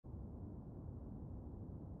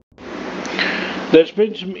There's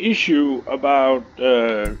been some issue about,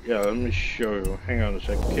 yeah, let me show you, hang on a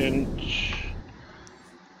second,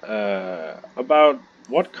 about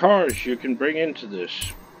what cars you can bring into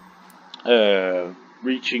this,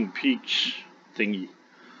 Reaching Peaks thingy.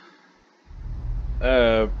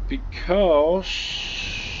 Because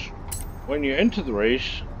when you enter the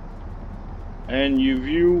race and you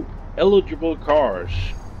view eligible cars,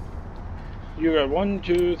 you got 1,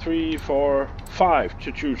 2, 3, 4, 5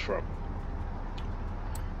 to choose from.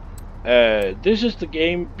 This is the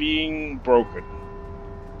game being broken.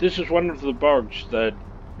 This is one of the bugs that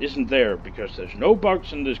isn't there because there's no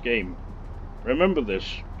bugs in this game. Remember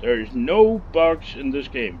this, there is no bugs in this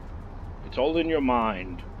game. It's all in your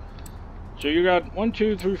mind. So you got 1,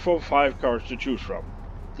 2, 3, 4, 5 cars to choose from.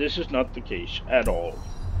 This is not the case at all.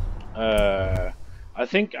 I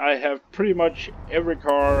think I have pretty much every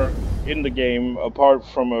car in the game apart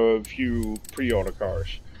from a few pre-order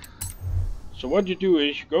cars. So what you do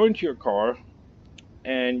is you go into your car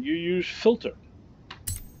and you use filter.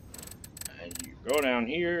 And you go down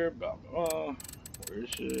here, blah blah blah. Where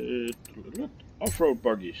is it? Off-road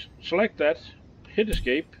buggies. Select that, hit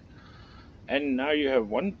escape, and now you have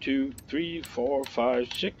 1, 2, 3, 4,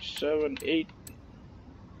 5, 6, 7, 8,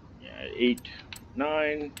 8,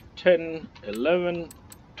 9, 10, 11,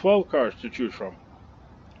 12 cars to choose from.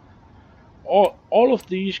 All of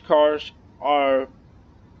these cars are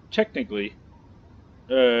technically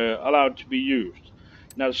allowed to be used.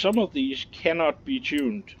 Now some of these cannot be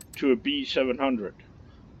tuned to a B700,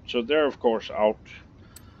 so they're of course out.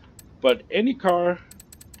 But any car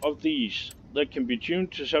of these that can be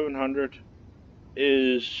tuned to 700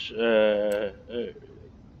 is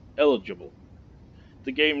eligible.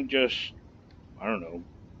 The game just, I don't know,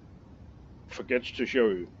 forgets to show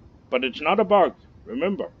you. But it's not a bug,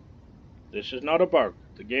 remember. This is not a bug.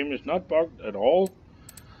 The game is not bugged at all.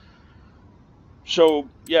 So,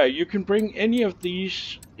 yeah, you can bring any of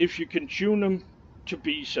these if you can tune them to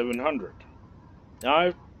B700.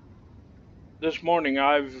 Now, this morning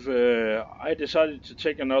I decided to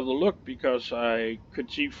take another look because I could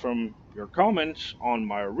see from your comments on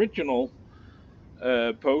my original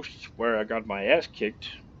post where I got my ass kicked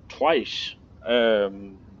twice,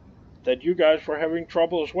 that you guys were having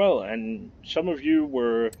trouble as well, and some of you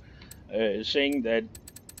were saying that,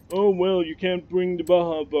 oh well, you can't bring the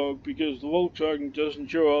Baja bug because the Volkswagen doesn't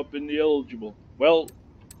show up in the eligible. Well,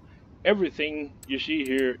 everything you see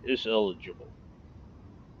here is eligible.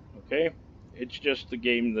 Okay? It's just the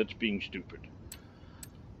game that's being stupid.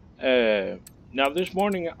 Now this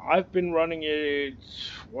morning I've been running it,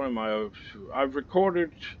 what am I up to? I've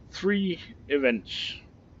recorded 3 events.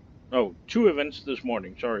 Oh, 2 events this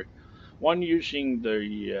morning, sorry. One using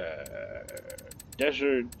the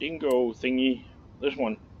Desert Dingo thingy, this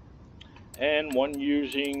one. And one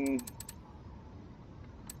using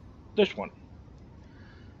this one.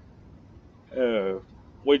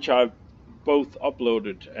 Which I've both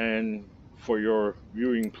uploaded and for your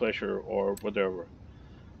viewing pleasure or whatever.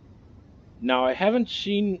 Now I haven't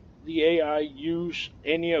seen the AI use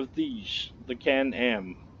any of these, the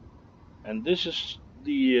Can-Am, and this is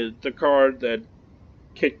the car that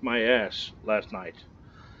kicked my ass last night.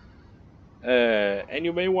 And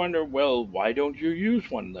you may wonder, well, why don't you use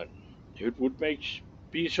one then? It would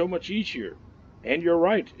be so much easier. And you're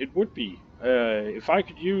right, it would be. If I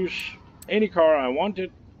could use any car I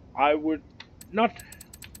wanted, I would not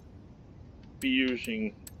be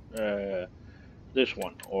using this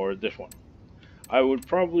one or this one. I would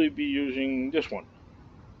probably be using this one.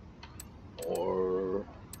 Or,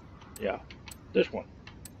 yeah, this one.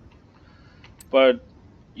 But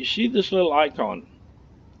you see this little icon?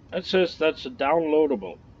 That says that's a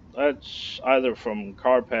downloadable. That's either from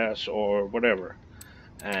CarPass or whatever.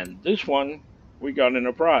 And this one we got in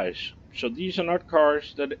a prize. So these are not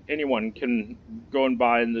cars that anyone can go and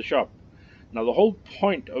buy in the shop. Now the whole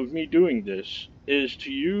point of me doing this is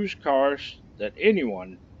to use cars that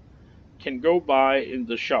anyone can go buy in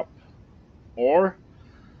the shop or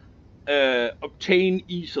obtain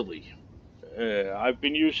easily. I've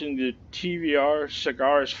been using the TVR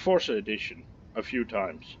Cigars Forza edition a few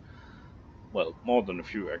times. Well, more than a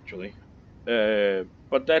few actually.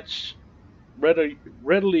 But that's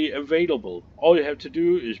readily available. All you have to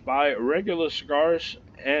do is buy regular cigars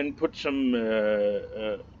and put some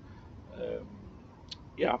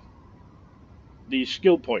these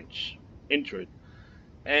skill points into it,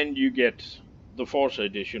 and you get the Forza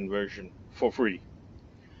edition version for free.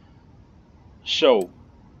 So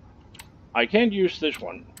I can't use this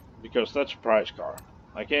one because that's a prize car.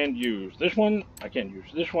 I can't use this one, I can't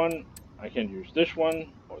use this one, I can't use this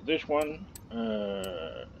one or this one,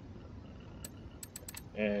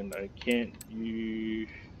 and I can't use.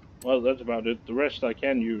 Well, that's about it. The rest I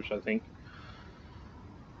can use, I think.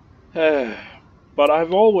 But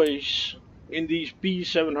I've always, in these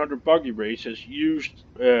B700 buggy races, used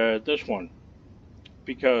this one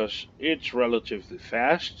because it's relatively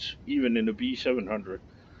fast, even in a B700,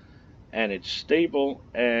 and it's stable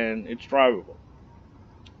and it's drivable.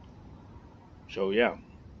 So yeah.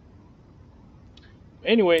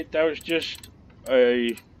 Anyway, that was just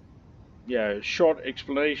a short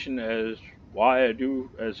explanation as why I do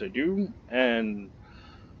as I do, and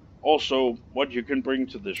also what you can bring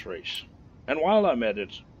to this race. And while I'm at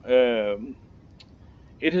it,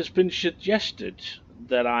 it has been suggested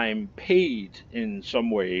that I'm paid in some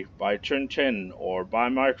way by Turn 10 or by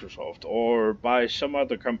Microsoft or by some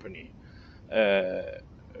other company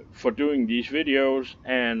for doing these videos,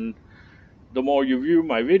 and the more you view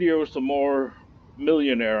my videos, the more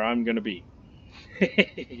millionaire I'm gonna be.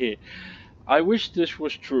 I wish this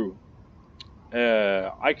was true.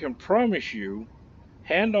 I can promise you,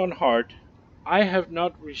 hand on heart, I have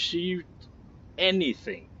not received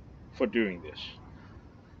anything for doing this.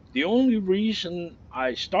 The only reason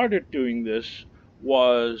I started doing this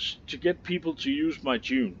was to get people to use my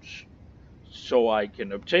tunes, so I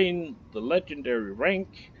can obtain the legendary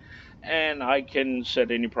rank and I can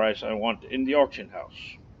set any price I want in the auction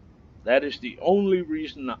house. That is the only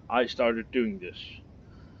reason I started doing this.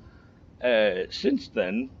 Since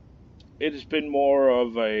then, it has been more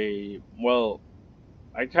of a, well,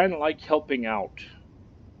 I kind of like helping out.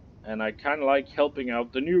 And I kind of like helping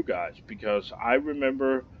out the new guys because I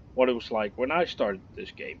remember what it was like when I started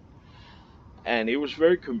this game. And it was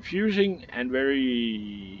very confusing and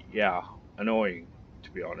very, annoying,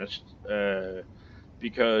 to be honest.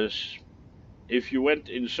 Because if you went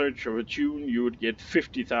in search of a tune, you would get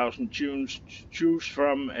 50,000 tunes to choose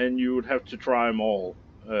from, and you would have to try them all,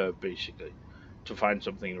 basically, to find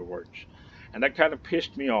something that works. And that kind of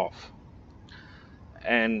pissed me off.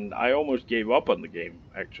 And I almost gave up on the game,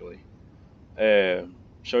 actually.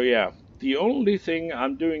 So yeah, the only thing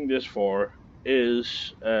I'm doing this for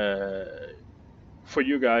is for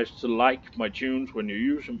you guys to like my tunes when you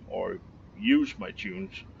use them, or use my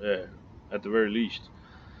tunes at the very least.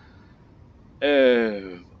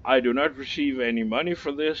 I do not receive any money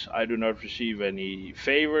for this. I do not receive any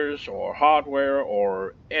favors or hardware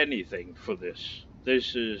or anything for this.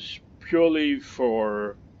 This is purely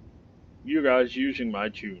for you guys using my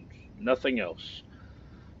tunes, nothing else.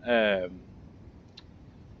 And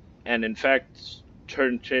in fact,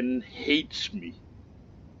 Turn 10 hates me.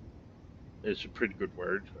 It's a pretty good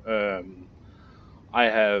word. I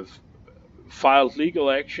have filed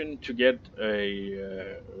legal action to get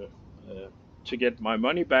my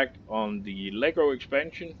money back on the Lego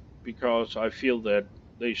expansion because I feel that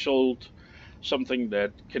they sold something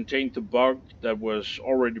that contained the bug that was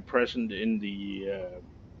already present in the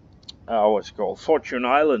what's it called, Fortune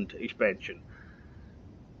Island expansion.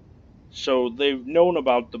 So they've known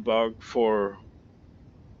about the bug for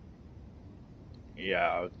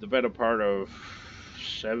the better part of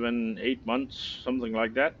 7-8 months, something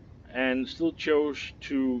like that, and still chose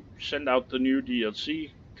to send out the new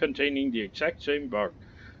DLC containing the exact same bug.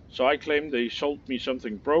 So I claim they sold me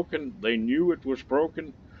something broken. They knew it was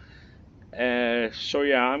broken. So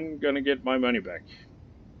yeah, I'm gonna get my money back.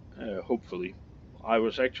 Hopefully. I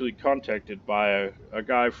was actually contacted by a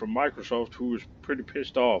guy from Microsoft who was pretty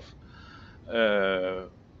pissed off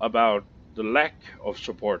about the lack of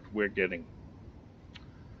support we're getting.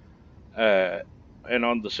 And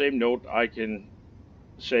on the same note, I can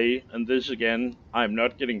say, and this again, I'm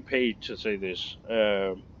not getting paid to say this,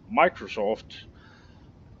 Microsoft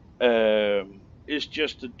is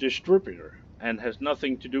just a distributor and has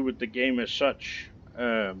nothing to do with the game as such.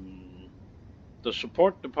 The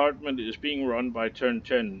support department is being run by Turn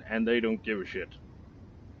 10, and they don't give a shit.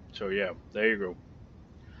 So yeah, there you go.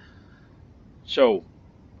 So,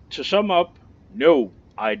 to sum up, no,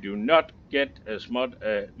 I do not get as much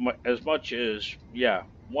as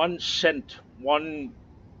 1 cent,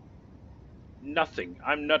 nothing.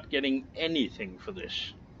 I'm not getting anything for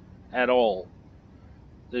this at all.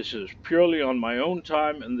 This is purely on my own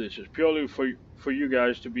time, and this is purely for you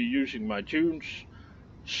guys to be using my tunes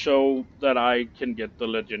so that I can get the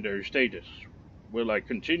legendary status. Will I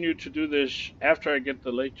continue to do this after I get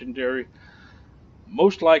the legendary?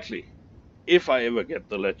 Most likely, if I ever get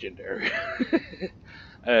the legendary.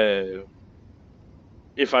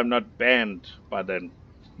 If I'm not banned by then.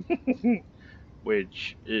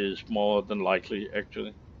 Which is more than likely,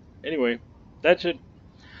 actually. Anyway, that's it.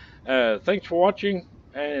 Thanks for watching,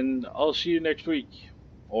 and I'll see you next week.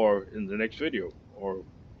 Or in the next video. Or,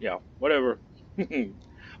 whatever.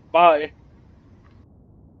 Bye.